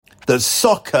The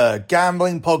Soccer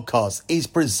Gambling Podcast is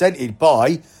presented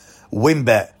by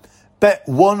WynnBET. Bet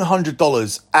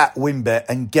 $100 at WynnBET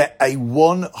and get a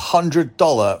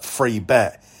 $100 free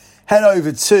bet. Head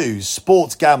over to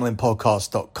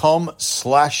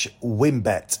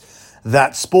sportsgamblingpodcast.com/WynnBET.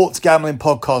 That's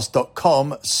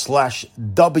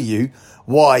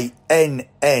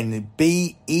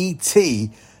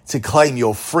sportsgamblingpodcast.com/WYNNBET to claim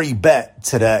your free bet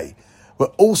today. We're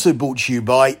also brought to you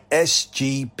by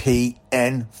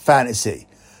SGPN Fantasy.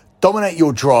 Dominate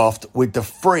your draft with the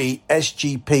free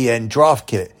SGPN draft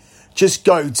kit. Just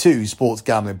go to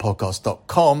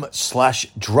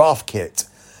sportsgamblingpodcast.com/draft kit.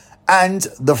 And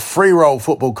the free roll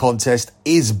football contest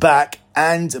is back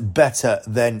and better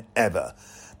than ever.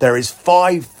 There is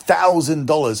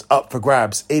 $5,000 up for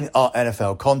grabs in our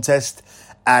NFL contest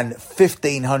and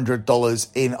 $1,500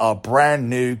 in our brand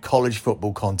new college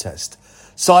football contest.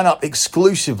 Sign up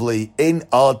exclusively in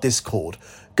our Discord.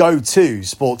 Go to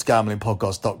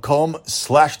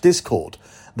sportsgamblingpodcast.com/Discord.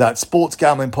 That's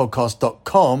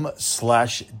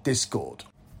sportsgamblingpodcast.com/Discord.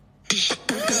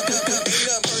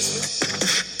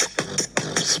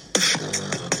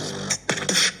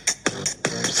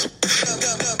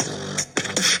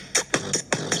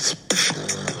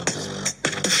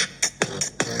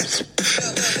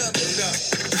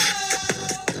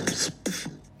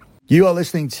 You are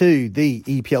listening to the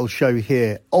EPL show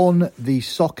here on the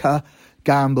Soccer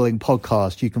Gambling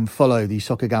Podcast. You can follow the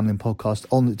Soccer Gambling Podcast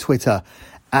on Twitter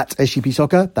at SGP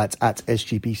Soccer. That's at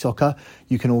SGP Soccer.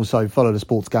 You can also follow the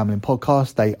Sports Gambling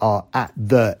Podcast. They are at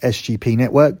the SGP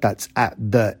Network. That's at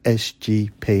the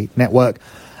SGP Network.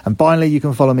 And finally, you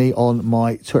can follow me on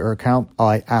my Twitter account.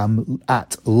 I am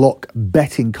at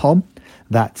LockBettingCom.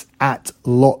 That's at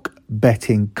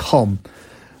LockBettingCom.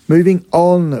 Moving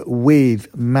on with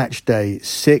match day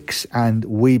 6, and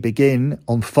we begin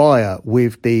on fire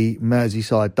with the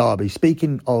Merseyside derby.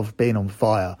 Speaking of being on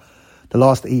fire, the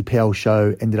last EPL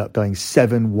show ended up going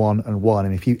 7-1-1.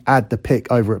 And if you add the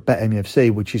pick over at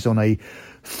BetMUFC, which is on a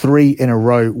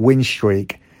 3-in-a-row win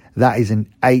streak, that is an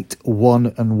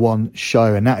 8-1-1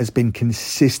 show. And that has been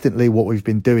consistently what we've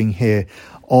been doing here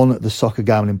on the Soccer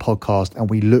Gambling Podcast, and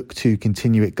we look to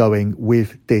continue it going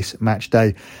with this match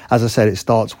day. As I said, it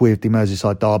starts with the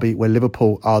Merseyside derby, where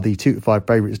Liverpool are the 2-5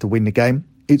 favourites to win the game.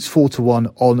 It's 4-1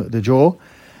 on the draw,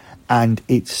 and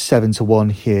it's 7-1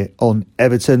 here on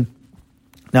Everton.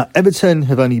 Now, Everton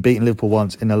have only beaten Liverpool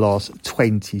once in the last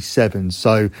 27,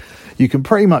 so you can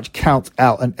pretty much count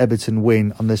out an Everton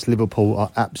win unless Liverpool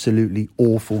are absolutely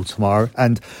awful tomorrow.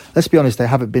 And let's be honest, they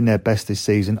haven't been their best this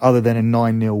season. Other than a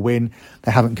 9-0 win,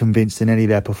 they haven't convinced in any of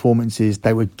their performances.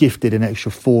 They were gifted an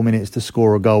extra 4 minutes to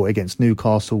score a goal against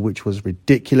Newcastle, which was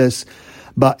ridiculous.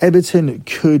 But Everton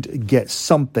could get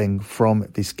something from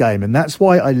this game, and that's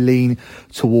why I lean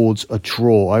towards a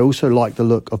draw. I also like the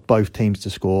look of both teams to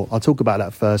score. I'll talk about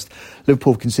that first.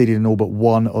 Liverpool have conceded in all but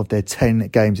one of their 10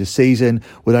 games this season,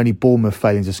 with only Bournemouth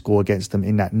failing to score against them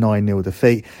in that 9-0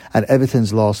 defeat. And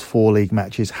Everton's last 4 league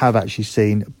matches have actually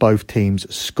seen both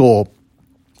teams score.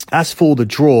 As for the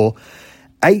draw,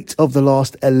 8 of the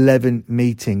last 11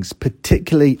 meetings,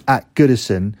 particularly at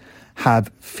Goodison,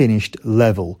 have finished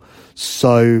level.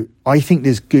 So I think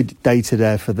there's good data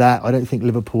there for that. I don't think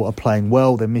Liverpool are playing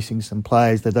well. They're missing some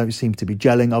players. They don't seem to be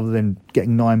gelling other than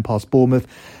getting 9 past Bournemouth.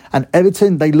 And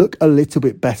Everton, they look a little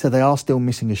bit better. They are still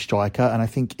missing a striker. And I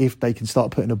think if they can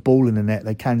start putting a ball in the net,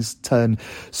 they can turn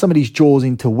some of these draws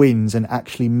into wins and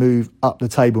actually move up the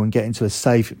table and get into a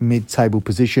safe mid-table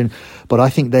position. But I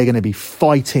think they're going to be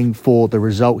fighting for the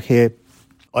result here.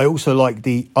 I also like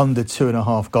the under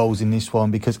 2.5 goals in this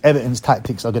one because Everton's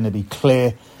tactics are going to be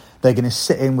clear. They're going to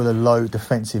sit in with a low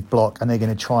defensive block and they're going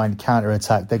to try and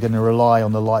counter-attack. They're going to rely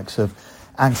on the likes of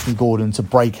Anthony Gordon to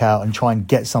break out and try and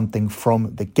get something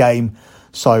from the game.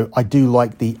 So I do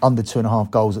like the under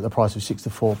 2.5 goals at the price of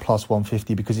 6-4 plus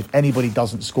 150, because if anybody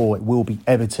doesn't score, it will be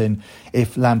Everton.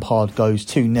 If Lampard goes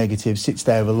too negative, sits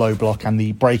there with a low block and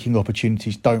the breaking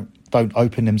opportunities don't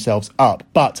open themselves up.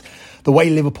 But the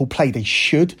way Liverpool play, they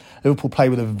should. Liverpool play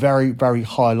with a very, very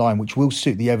high line, which will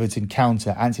suit the Everton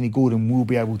counter. Anthony Gordon will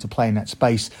be able to play in that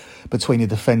space between the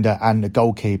defender and the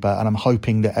goalkeeper. And I'm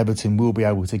hoping that Everton will be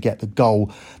able to get the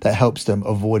goal that helps them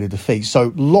avoid a defeat.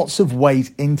 So lots of ways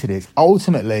into this.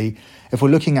 Ultimately, if we're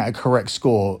looking at a correct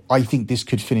score, I think this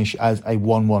could finish as a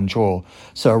 1-1 draw.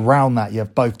 So around that, you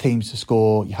have both teams to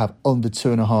score. You have under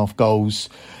 2.5 goals.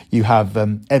 You have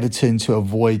Everton to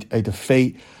avoid a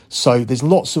defeat. So there's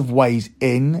lots of ways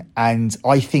in, and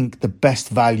I think the best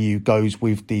value goes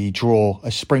with the draw,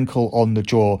 a sprinkle on the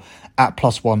draw at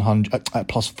plus 100, at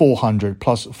plus 400,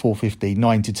 plus 450,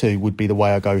 9-2 would be the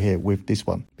way I go here with this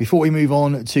one. Before we move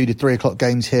on to the 3 o'clock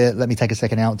games here, let me take a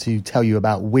second out to tell you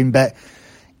about WynnBET.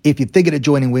 If you're thinking of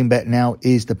joining WynnBET, now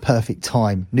is the perfect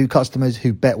time. New customers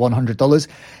who bet $100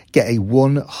 get a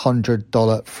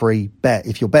 $100 free bet.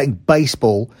 If you're betting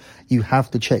baseball, you have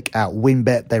to check out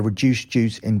WynnBET. Their reduced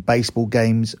juice in baseball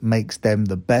games makes them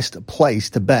the best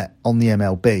place to bet on the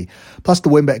MLB. Plus, the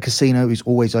WynnBET casino is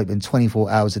always open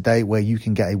 24 hours a day, where you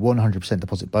can get a 100%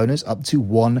 deposit bonus up to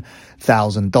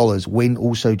 $1,000. Wynn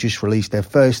also just released their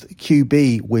first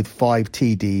QB with 5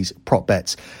 TDs prop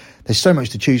bets. There's so much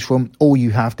to choose from. All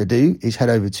you have to do is head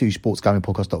over to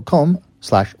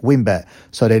sportsgamblingpodcast.com/WynnBET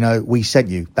so they know we sent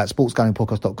you. That's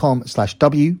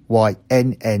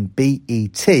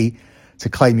sportsgamblingpodcast.com/WYNNBET to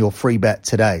claim your free bet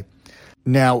today.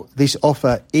 Now, this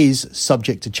offer is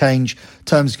subject to change.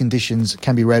 Terms and conditions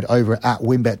can be read over at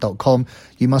wynnbet.com.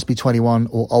 You must be 21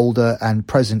 or older and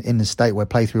present in the state where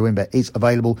playthrough WynnBET is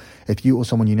available. If you or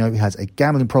someone you know who has a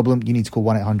gambling problem, you need to call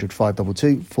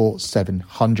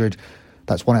 1-800-522-4700.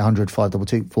 That's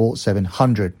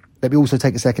 1-800-522-4700. Let me also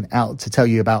take a second out to tell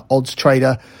you about Odds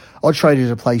Trader. Odds Trader is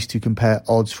a place to compare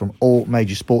odds from all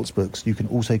major sportsbooks. You can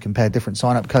also compare different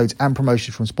sign-up codes and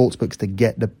promotions from sportsbooks to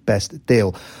get the best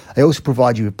deal. They also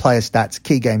provide you with player stats,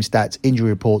 key game stats, injury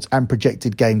reports, and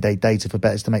projected game day data for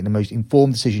bettors to make the most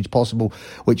informed decisions possible,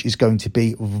 which is going to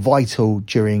be vital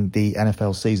during the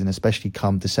NFL season, especially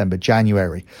come December,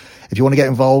 January. If you want to get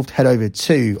involved, head over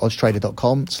to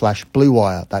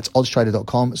oddstrader.com/bluewire. That's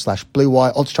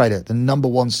oddstrader.com/bluewire. OddsTrader, the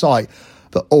 #1 site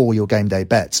for all your game day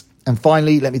bets. And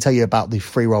finally, let me tell you about the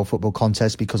free roll football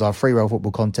contest, because our free roll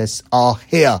football contests are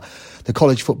here. The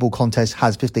college football contest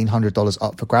has $1,500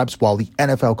 up for grabs, while the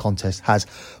NFL contest has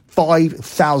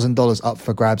 $5,000 up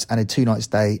for grabs and a 2-night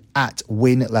stay at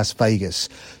Wynn Las Vegas.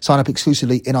 Sign up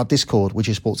exclusively in our Discord, which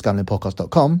is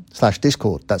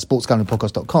sportsgamblingpodcast.com/Discord. That's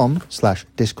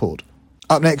sportsgamblingpodcast.com/Discord.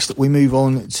 Up next, we move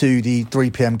on to the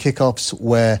 3 p.m. kickoffs,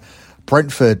 where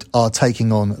Brentford are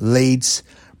taking on Leeds.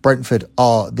 Brentford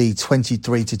are the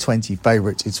 23-20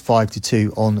 favourites. It's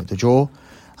 5-2 on the draw,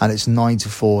 and it's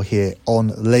 9-4 here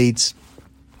on Leeds.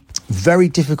 Very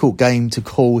difficult game to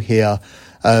call here.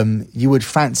 You would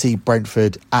fancy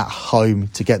Brentford at home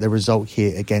to get the result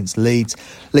here against Leeds.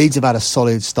 Leeds have had a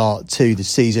solid start to the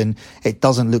season. It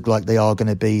doesn't look like they are going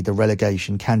to be the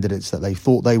relegation candidates that we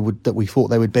thought they would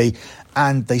be,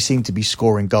 and they seem to be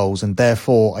scoring goals, and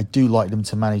therefore I do like them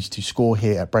to manage to score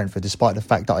here at Brentford, despite the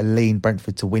fact that I lean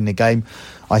Brentford to win the game.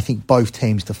 I think both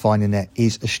teams to find the net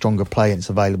is a stronger play, and it's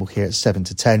available here at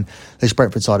 7-10. This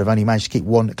Brentford side have only managed to keep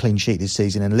 1 clean sheet this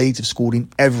season, and Leeds have scored in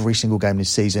every single game this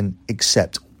season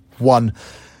except 1.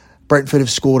 Brentford have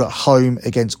scored at home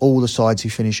against all the sides who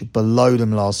finished below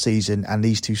them last season, and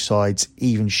these two sides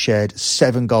even shared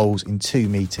 7 goals in 2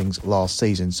 meetings last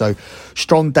season. So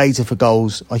strong data for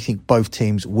goals. I think both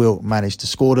teams will manage to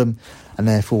score them, and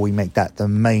therefore we make that the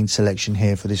main selection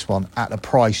here for this one at a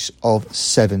price of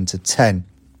 7-10.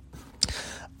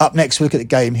 Up next, we look at the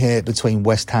game here between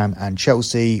West Ham and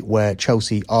Chelsea, where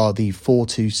Chelsea are the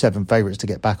 4-7 favourites to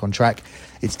get back on track.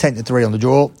 It's 10-3 on the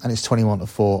draw, and it's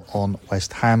 21-4 on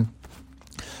West Ham.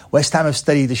 West Ham have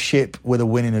steadied the ship with a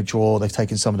win and a draw. They've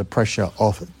taken some of the pressure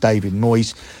off David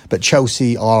Moyes, but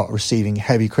Chelsea are receiving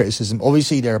heavy criticism.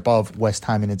 Obviously, they're above West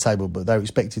Ham in the table, but they're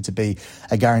expected to be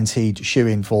a guaranteed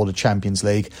shoe-in for the Champions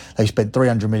League. They've spent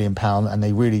 £300 million, and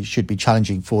they really should be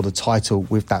challenging for the title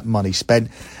with that money spent.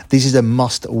 This is a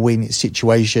must-win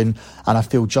situation, and I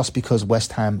feel just because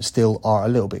West Ham still are a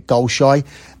little bit goal-shy,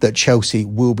 that Chelsea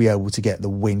will be able to get the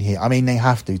win here. I mean, they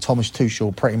have to. Thomas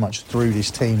Tuchel pretty much threw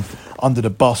this team under the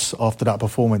bus after that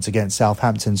performance against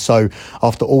Southampton. So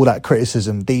after all that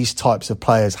criticism, these types of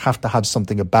players have to have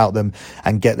something about them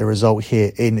and get the result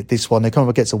here in this one. They come up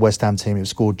against a West Ham team who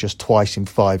scored just twice in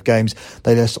 5 games.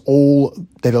 They lost all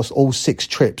 6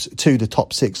 trips to the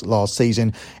top 6 last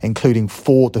season, including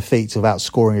 4 defeats without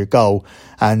scoring a goal.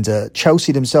 And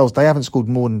Chelsea themselves, they haven't scored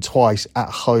more than twice at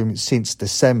home since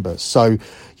December. So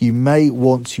you may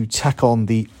want to tack on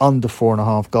the under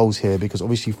 4.5 goals here, because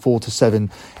obviously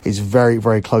 4-7 is very,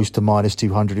 very close to minus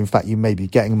 200. In fact, you may be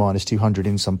getting minus 200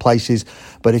 in some places.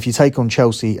 But if you take on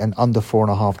Chelsea and under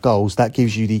 4.5 goals, that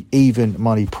gives you the even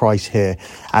money price here.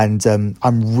 And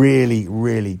I'm really,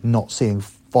 really not seeing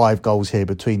 5 goals here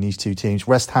between these two teams.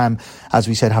 West Ham, as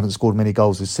we said, haven't scored many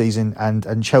goals this season,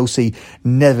 and Chelsea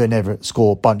never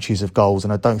score bunches of goals,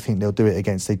 and I don't think they'll do it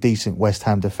against a decent West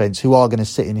Ham defence, who are going to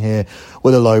sit in here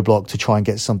with a low block to try and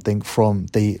get something from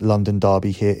the London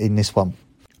derby here in this one.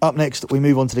 Up next, we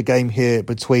move on to the game here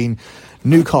between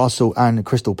Newcastle and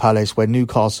Crystal Palace, where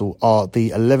Newcastle are the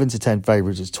 11-10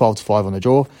 favourites. It's 12-5 on the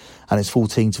draw, and it's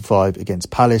 14-5 against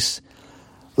Palace.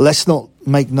 Let's not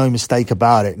make no mistake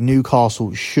about it.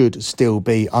 Newcastle should still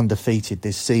be undefeated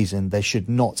this season. There should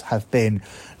not have been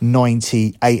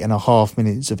 98.5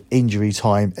 minutes of injury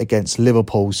time against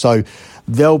Liverpool. So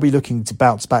they'll be looking to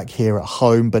bounce back here at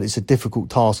home, but it's a difficult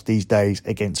task these days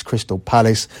against Crystal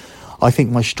Palace. I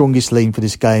think my strongest lean for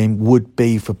this game would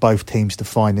be for both teams to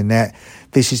find the net.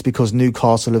 This is because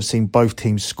Newcastle have seen both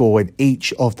teams score in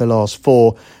each of the last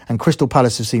 4, and Crystal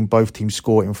Palace have seen both teams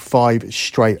score in 5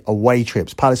 straight away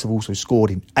trips. Palace have also scored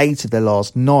in 8 of their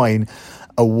last 9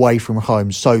 away from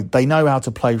home. So they know how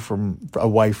to play from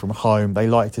away from home. They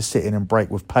like to sit in and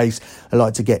break with pace. They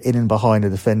like to get in and behind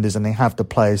the defenders, and they have the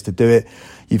players to do it.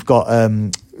 You've got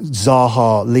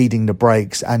Zaha leading the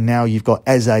breaks, and now you've got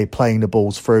Eze playing the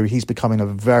balls through. He's becoming a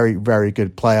very, very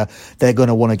good player. They're going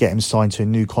to want to get him signed to a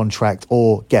new contract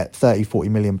or get 30-40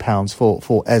 million pounds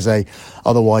for Eze.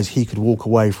 Otherwise, he could walk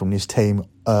away from this team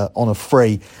on a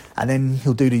free, and then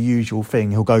he'll do the usual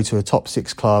thing. He'll go to a top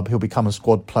 6 club, he'll become a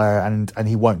squad player, and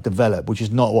he won't develop, which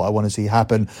is not what I want to see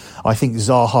happen. I think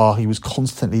Zaha, he was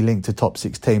constantly linked to top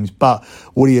 6 teams, but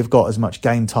would he have got as much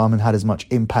game time and had as much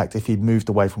impact if he'd moved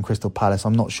away from Crystal Palace?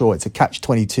 I'm not sure. It's a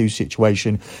catch-22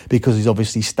 situation because he's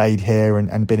obviously stayed here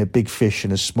and been a big fish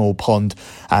in a small pond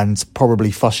and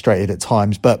probably frustrated at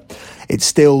times, but it's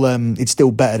still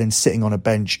better than sitting on a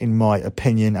bench, in my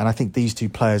opinion. And I think these two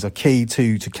players are key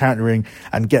to countering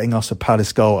and getting us a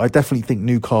Palace goal. I definitely think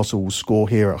Newcastle will score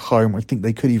here at home. I think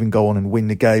they could even go on and win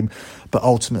the game, but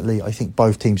ultimately I think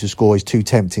both teams to score is too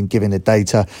tempting given the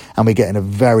data, and we're getting a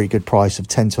very good price of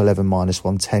 10-11 minus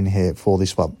 110 here for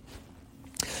this one.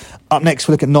 Up next,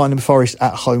 we look at Nottingham Forest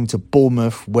at home to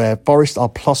Bournemouth, where Forest are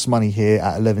plus money here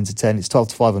at 11-10. It's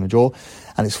 12-5 on the draw,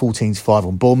 and it's 14-5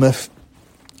 on Bournemouth.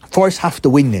 Forest have to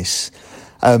win this.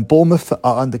 Bournemouth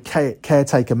are under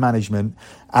caretaker management,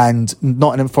 and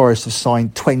Nottingham Forest have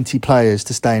signed 20 players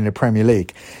to stay in the Premier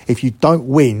League. If you don't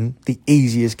win the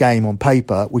easiest game on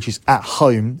paper, which is at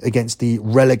home against the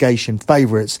relegation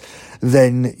favourites,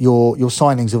 then your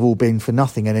signings have all been for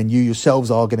nothing, and then you yourselves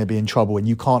are going to be in trouble, and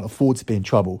you can't afford to be in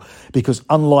trouble, because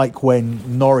unlike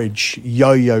when Norwich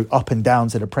yo-yo up and down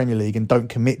to the Premier League and don't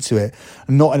commit to it,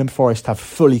 Nottingham Forest have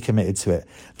fully committed to it.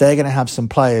 They're going to have some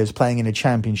players playing in the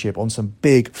Championship on some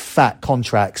big fat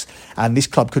contracts, and this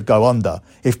club could go under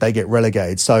if they get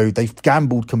relegated. So they've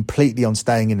gambled completely on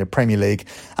staying in the Premier League,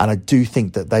 and I do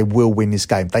think that they will win this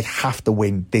game. They have to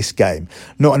win this game.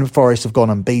 Nottingham Forest have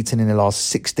gone unbeaten in the last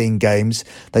 16 games.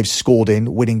 They've scored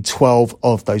in, winning 12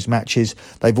 of those matches.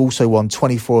 They've also won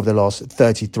 24 of the last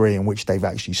 33 in which they've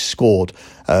actually scored,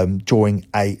 drawing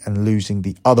 8 and losing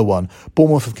the other one.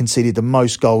 Bournemouth have conceded the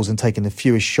most goals and taken the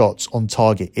fewest shots on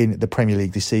target in the Premier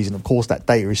League this season. Of course, that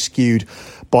data is skewed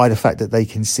by the fact that they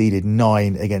conceded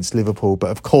 9 against Liverpool.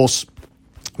 But of course,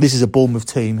 this is a Bournemouth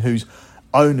team whose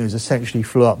owners essentially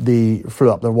flew up the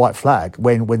white flag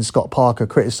when Scott Parker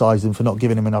criticised them for not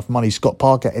giving him enough money. Scott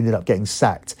Parker ended up getting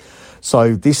sacked.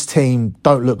 So this team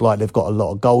don't look like they've got a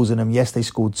lot of goals in them. Yes, they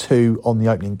scored 2 on the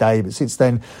opening day, but since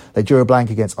then they drew a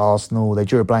blank against Arsenal, they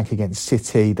drew a blank against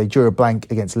City, they drew a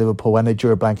blank against Liverpool, and they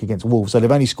drew a blank against Wolves. So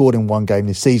they've only scored in 1 game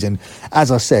this season. As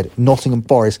I said, Nottingham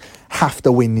Forest have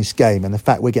to win this game, and the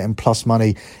fact we're getting plus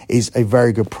money is a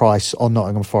very good price on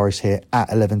Nottingham Forest here at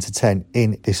 11-10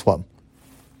 in this one.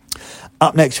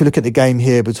 Up next, we look at the game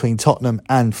here between Tottenham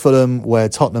and Fulham, where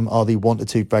Tottenham are the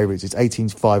 1-2 favourites. It's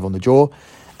 18-5 on the draw,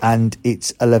 and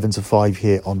it's 11-5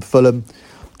 here on Fulham.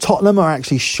 Tottenham are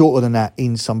actually shorter than that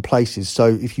in some places. So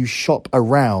if you shop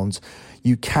around,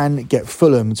 you can get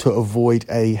Fulham to avoid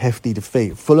a hefty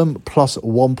defeat. Fulham plus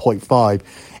 1.5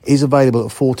 is available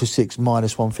at 4-6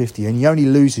 minus 150, and you only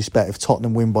lose this bet if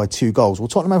Tottenham win by 2 goals. Well,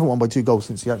 Tottenham haven't won by 2 goals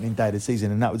since the opening day of the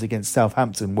season, and that was against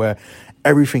Southampton, where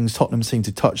everything Tottenham seemed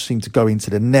to touch seemed to go into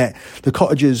the net. The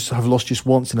Cottagers have lost just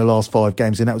once in the last 5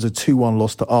 games, and that was a 2-1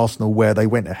 loss to Arsenal, where they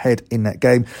went ahead in that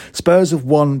game. Spurs have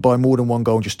won by more than 1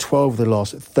 goal in just 12 of the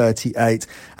last 38.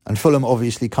 And Fulham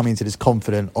obviously come into this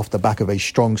confident off the back of a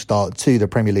strong start to the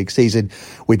Premier League season,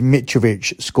 with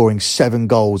Mitrovic scoring 7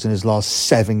 goals in his last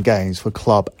 7 games for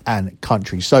club and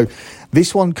country. So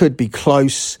this one could be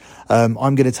close. I'm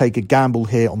going to take a gamble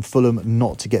here on Fulham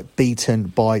not to get beaten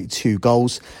by 2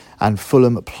 goals. and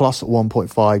Fulham plus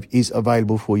 1.5 is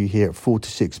available for you here at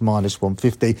 4-6 minus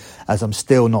 150, as I'm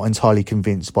still not entirely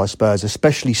convinced by Spurs,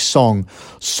 especially Son.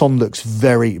 Son looks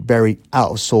very, very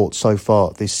out of sorts so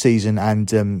far this season, and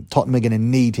Tottenham are going to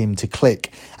need him to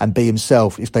click and be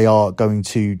himself if they are going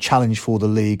to challenge for the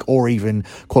league or even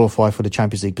qualify for the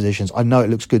Champions League positions. I know it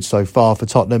looks good so far for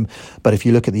Tottenham, but if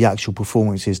you look at the actual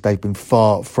performances, they've been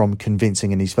far from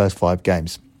convincing in these first 5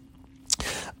 games.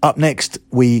 Up next,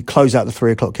 we close out the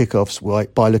 3 o'clock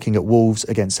kickoffs by looking at Wolves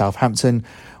against Southampton,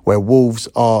 where Wolves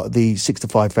are the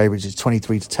 6-5 favourites. It's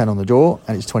 23-10 on the draw,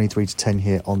 and it's 23-10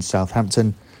 here on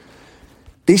Southampton.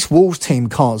 This Wolves team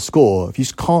can't score. If you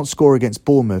can't score against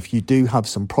Bournemouth, you do have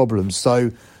some problems.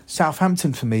 So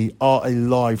Southampton, for me, are a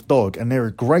live dog, and they're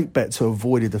a great bet to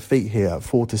avoid a defeat here at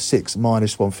 4-6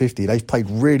 minus 150. They've played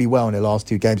really well in their last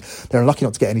 2 games. They're unlucky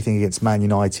not to get anything against Man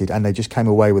United, and they just came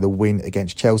away with a win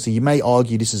against Chelsea. You may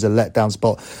argue this is a letdown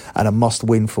spot and a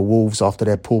must-win for Wolves after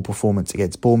their poor performance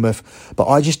against Bournemouth, but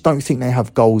I just don't think they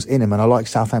have goals in them, and I like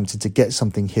Southampton to get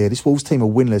something here. This Wolves team are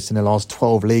winless in the last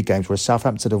 12 league games, whereas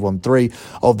Southampton have won 3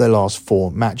 of their last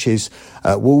 4 matches.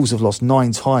 Wolves have lost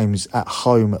 9 times at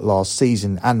home last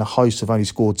season, and the hosts have only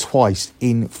scored twice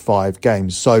in 5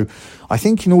 games. So I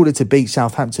think in order to beat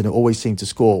Southampton, who always seem to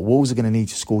score, Wolves are going to need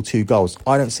to score 2 goals.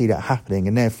 I don't see that happening,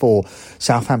 and therefore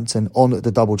Southampton on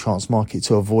the double chance market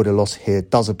to avoid a loss here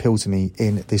does appeal to me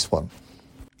in this one.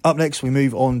 Up next, we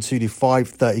move on to the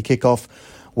 5:30 kickoff,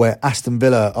 where Aston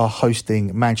Villa are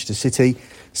hosting Manchester City.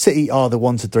 City are the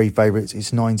 1-3 favourites.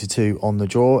 It's 9-2 on the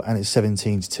draw, and it's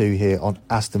 17-2 here on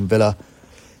Aston Villa.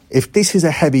 If this is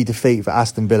a heavy defeat for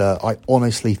Aston Villa, I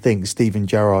honestly think Steven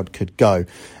Gerrard could go.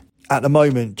 At the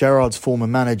moment, Gerrard's former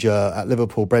manager at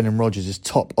Liverpool, Brendan Rodgers, is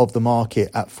top of the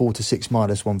market at 4-6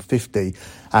 minus 150.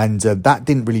 And that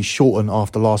didn't really shorten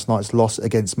after last night's loss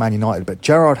against Man United. But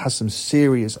Gerrard has some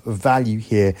serious value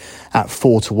here at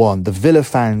 4-1. The Villa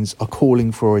fans are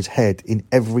calling for his head in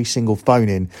every single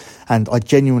phone-in. And I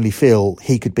genuinely feel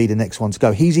he could be the next one to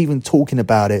go. He's even talking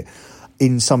about it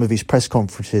in some of his press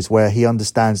conferences where he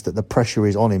understands that the pressure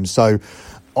is on him. So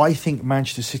I think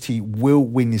Manchester City will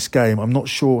win this game. I'm not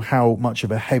sure how much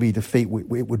of a heavy defeat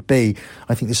it would be.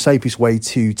 I think the safest way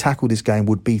to tackle this game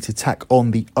would be to tack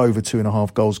on the over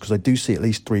 2.5 goals, because I do see at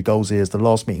least 3 goals here, as the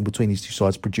last meeting between these 2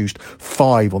 sides produced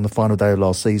 5 on the final day of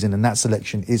last season, and that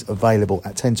selection is available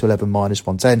at 10-11 minus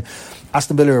 110.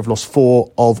 Aston Villa have lost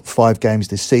 4 of 5 games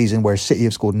this season, whereas City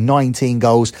have scored 19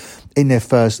 goals in their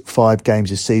first 5 games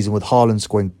this season, with Haaland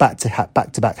scoring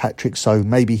back-to-back hat-tricks, so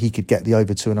maybe he could get the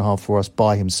over 2.5 for us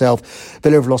by himself.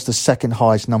 Villa have lost the second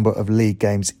highest number of league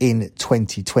games in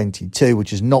 2022,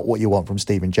 which is not what you want from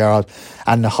Steven Gerrard,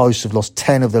 and the hosts have lost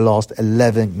 10 of the last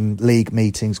 11 league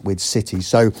meetings with City.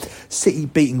 So City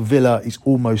beating Villa is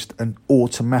almost an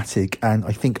automatic, and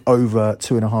I think over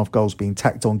 2.5 goals being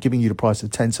tacked on, giving you the price of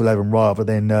 10-11 rather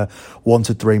than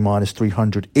 1-3 minus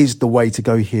 300 is the way to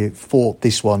go here for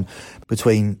this one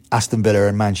between Aston Villa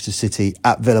and Manchester City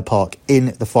at Villa Park in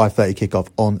the 5:30 kickoff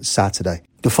on Saturday.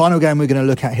 The final game we're going to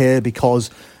look at here,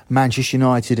 because Manchester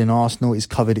United and Arsenal is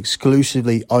covered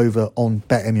exclusively over on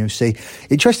BetMUFC.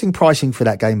 Interesting pricing for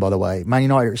that game, by the way. Man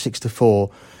United at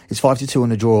 6-4. It's 5-2 on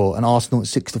the draw, and Arsenal at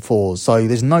 6-4. So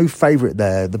there's no favourite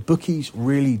there. The bookies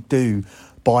really do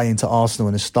buy into Arsenal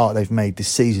and the start they've made this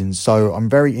season. So I'm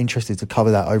very interested to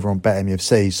cover that over on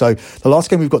BetMUFC. So the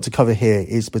last game we've got to cover here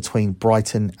is between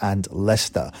Brighton and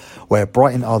Leicester, where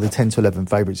Brighton are the 10-11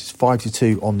 favourites. It's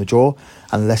 5-2 on the draw,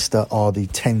 and Leicester are the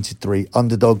 10-3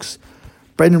 underdogs.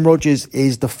 Brendan Rodgers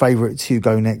is the favourite to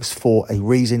go next for a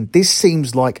reason. This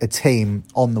seems like a team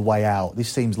on the way out. This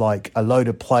seems like a load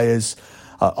of players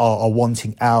are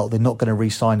wanting out. They're not going to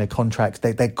re-sign their contracts.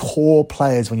 They're core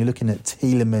players when you're looking at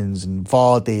Tielemans and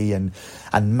Vardy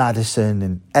and Maddison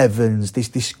and Evans.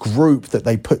 This group that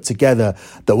they put together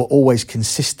that were always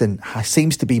consistent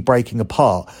seems to be breaking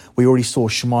apart. We already saw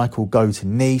Schmeichel go to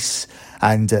Nice,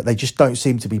 and they just don't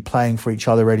seem to be playing for each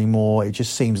other anymore. It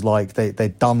just seems like they're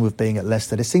done with being at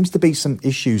Leicester. There seems to be some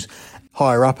issues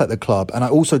higher up at the club, and I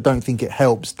also don't think it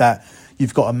helps that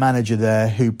you've got a manager there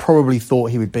who probably thought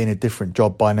he would be in a different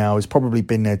job by now, has probably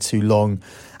been there too long,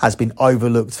 has been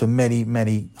overlooked for many,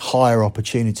 many higher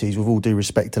opportunities, with all due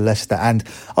respect to Leicester, and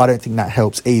I don't think that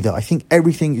helps either. I think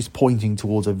everything is pointing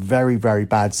towards a very, very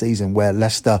bad season where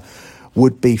Leicester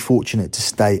would be fortunate to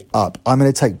stay up. I'm going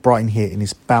to take Brighton here in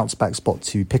this bounce back spot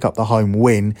to pick up the home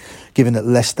win, given that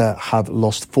Leicester have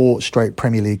lost 4 straight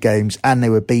Premier League games and they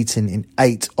were beaten in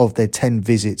 8 of their 10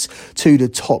 visits to the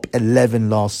top 11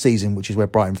 last season, which is where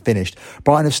Brighton finished.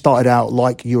 Brighton have started out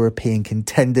like European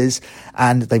contenders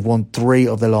and they've won 3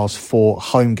 of their last 4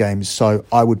 home games. So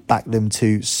I would back them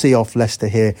to see off Leicester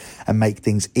here and make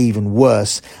things even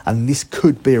worse. And this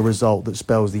could be a result that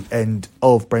spells the end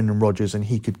of Brendan Rodgers and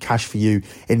he could cash for you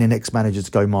in the next manager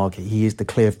to go market. He is the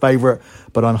clear favourite,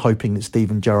 but I'm hoping that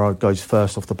Steven Gerrard goes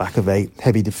first off the back of a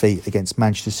heavy defeat against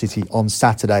Manchester City on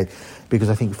Saturday, because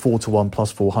I think 4-1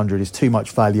 plus 400 is too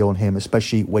much value on him,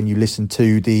 especially when you listen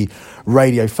to the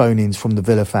radio phone-ins from the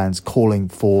Villa fans calling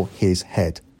for his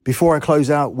head. Before I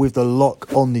close out with the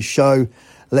lock on the show,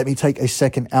 let me take a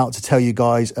second out to tell you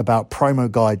guys about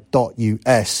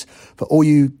promoguide.us. For all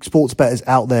you sports bettors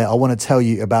out there, I want to tell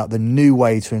you about the new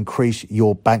way to increase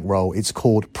your bankroll. It's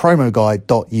called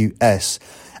promoguide.us.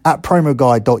 At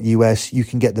promoguide.us, you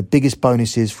can get the biggest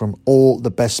bonuses from all the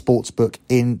best sportsbooks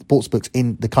in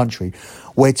the country.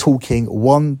 We're talking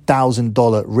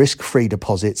 $1,000 risk-free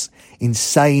deposits,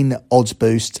 insane odds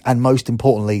boosts, and most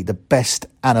importantly, the best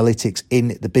analytics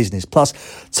in the business. Plus,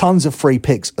 tons of free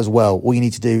picks as well. All you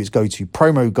need to do is go to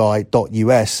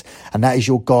promoguide.us, and that is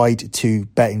your guide to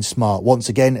betting smart. Once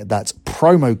again, that's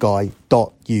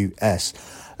promoguide.us.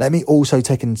 Let me also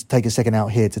take a second out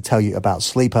here to tell you about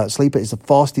Sleeper. Sleeper is the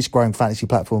fastest growing fantasy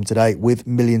platform today with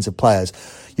millions of players.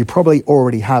 You probably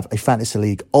already have a fantasy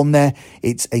league on there.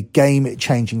 It's a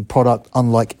game-changing product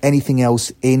unlike anything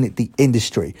else in the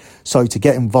industry. So to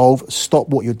get involved, stop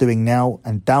what you're doing now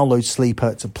and download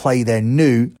Sleeper to play their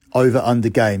new over-under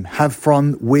game. Have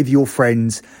fun with your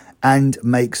friends and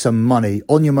make some money.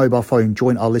 On your mobile phone,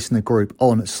 join our listener group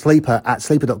on Sleeper at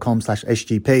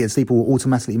sleeper.com/SGP, and Sleeper will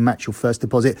automatically match your first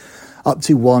deposit up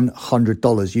to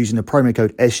 $100 using the promo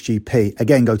code SGP.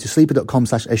 Again, go to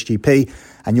sleeper.com/SGP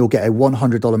and you'll get a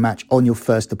 $100 match on your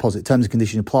first deposit. Terms and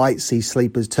conditions apply. See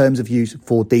Sleeper's terms of use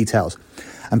for details.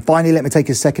 And finally, let me take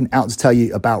a second out to tell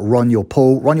you about Run Your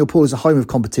Pool. Run Your Pool is a home of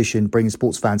competition, bringing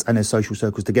sports fans and their social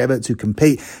circles together to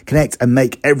compete, connect, and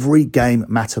make every game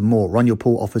matter more. Run Your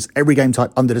Pool offers every game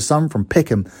type under the sun, from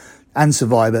Pick'em and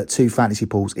Survivor to fantasy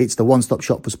pools. It's the one-stop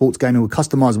shop for sports gaming with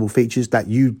customizable features that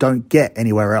you don't get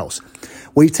anywhere else.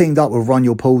 We've teamed up with Run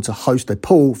Your Pool to host a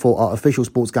pool for our official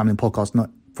Sports Gambling Podcast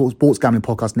Network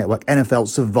NFL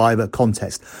Survivor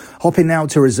contest. Hop in now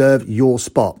to reserve your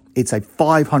spot. It's a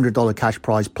 $500 cash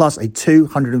prize plus a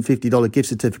 $250 gift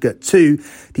certificate to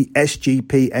the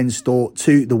SGPN store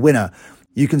to the winner.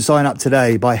 You can sign up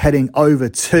today by heading over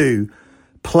to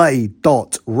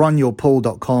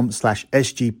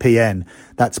play.runyourpool.com/SGPN.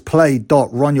 That's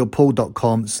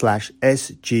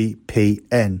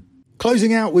play.runyourpool.com/SGPN.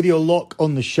 Closing out with your lock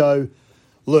on the show.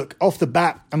 Look, off the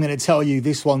bat, I'm going to tell you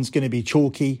this one's going to be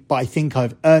chalky, but I think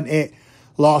I've earned it.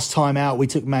 Last time out, we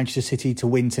took Manchester City to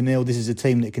win 2-0. This is a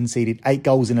team that conceded 8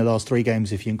 goals in the last 3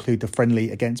 games, if you include the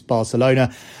friendly against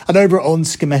Barcelona. And over on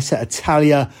Scommessa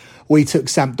Italia, we took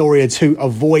Sampdoria to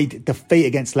avoid defeat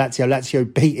against Lazio. Lazio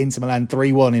beat Inter Milan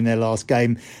 3-1 in their last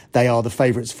game. They are the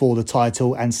favourites for the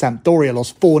title. And Sampdoria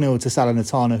lost 4-0 to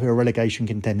Salernitana, who are relegation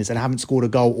contenders and haven't scored a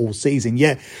goal all season.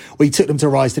 Yet we took them to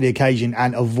rise to the occasion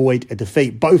and avoid a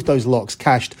defeat. Both those locks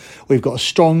cashed. We've got a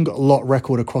strong lot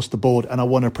record across the board and I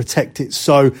want to protect it.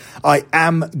 So I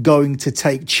am going to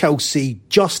take Chelsea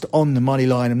just on the money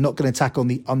line. I'm not going to tack on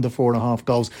the under 4.5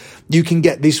 goals. You can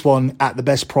get this one at the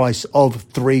best price of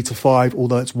 3 to 5,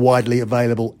 although it's widely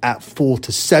available at 4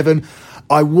 to 7.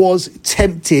 I was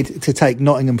tempted to take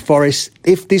Nottingham Forest.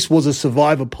 If this was a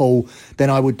survivor pool, then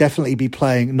I would definitely be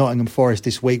playing Nottingham Forest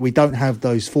this week. We don't have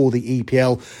those for the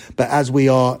EPL, but as we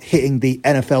are hitting the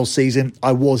NFL season,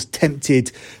 I was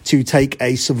tempted to take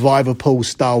a survivor pool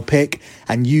style pick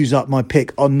and use up my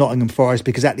pick on Nottingham Forest,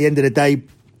 because at the end of the day,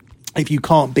 if you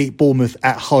can't beat Bournemouth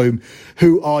at home,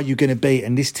 who are you going to beat?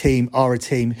 And this team are a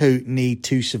team who need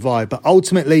to survive. But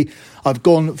ultimately, I've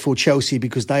gone for Chelsea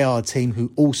because they are a team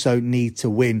who also need to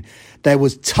win. There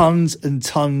was tons and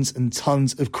tons and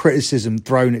tons of criticism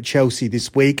thrown at Chelsea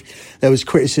this week. There was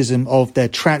criticism of their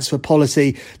transfer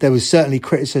policy. There was certainly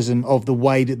criticism of the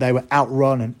way that they were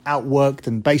outrun and outworked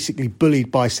and basically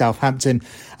bullied by Southampton.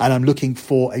 And I'm looking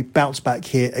for a bounce back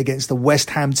here against the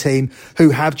West Ham team, who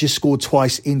have just scored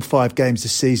twice in 5 games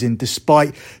this season,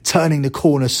 despite turning the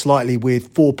corner slightly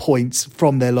with 4 points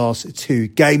from their last 2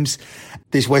 games.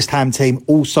 This West Ham team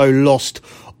also lost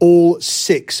all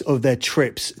 6 of their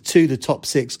trips to the top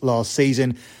 6 last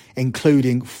season,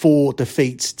 including 4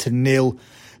 defeats to 0.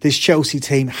 This Chelsea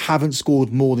team haven't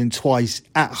scored more than twice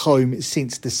at home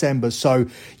since December. So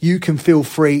you can feel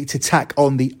free to tack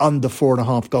on the under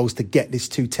 4.5 goals to get this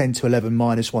to 10 to 11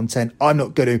 minus 110. I'm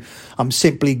not going to. I'm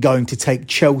simply going to take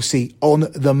Chelsea on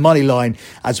the money line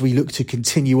as we look to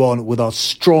continue on with our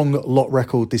strong lot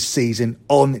record this season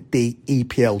on the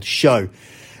EPL show.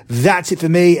 That's it for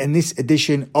me in this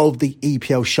edition of the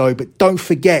EPL show. But don't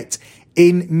forget,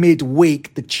 in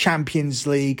midweek, the Champions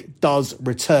League does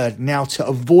return. Now, to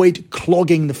avoid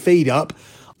clogging the feed up,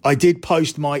 I did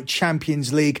post my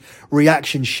Champions League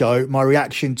reaction show, my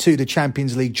reaction to the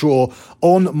Champions League draw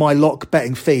on my lock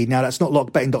betting feed. Now, that's not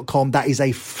lockbetting.com. That is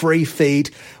a free feed.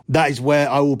 That is where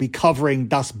I will be covering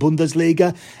Das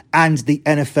Bundesliga and the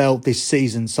NFL this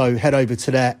season. So head over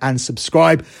to there and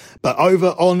subscribe. But over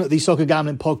on the Soccer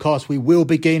Gambling Podcast, we will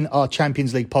begin our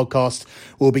Champions League podcast.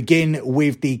 We'll begin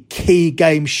with the key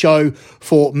game show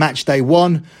for match day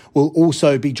 1. We'll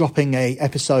also be dropping a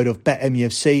episode of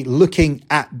BetMUFC looking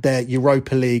at their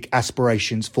Europa League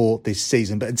aspirations for this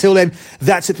season. But until then,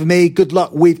 that's it for me. Good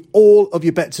luck with all of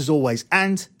your bets as always.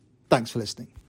 And thanks for listening.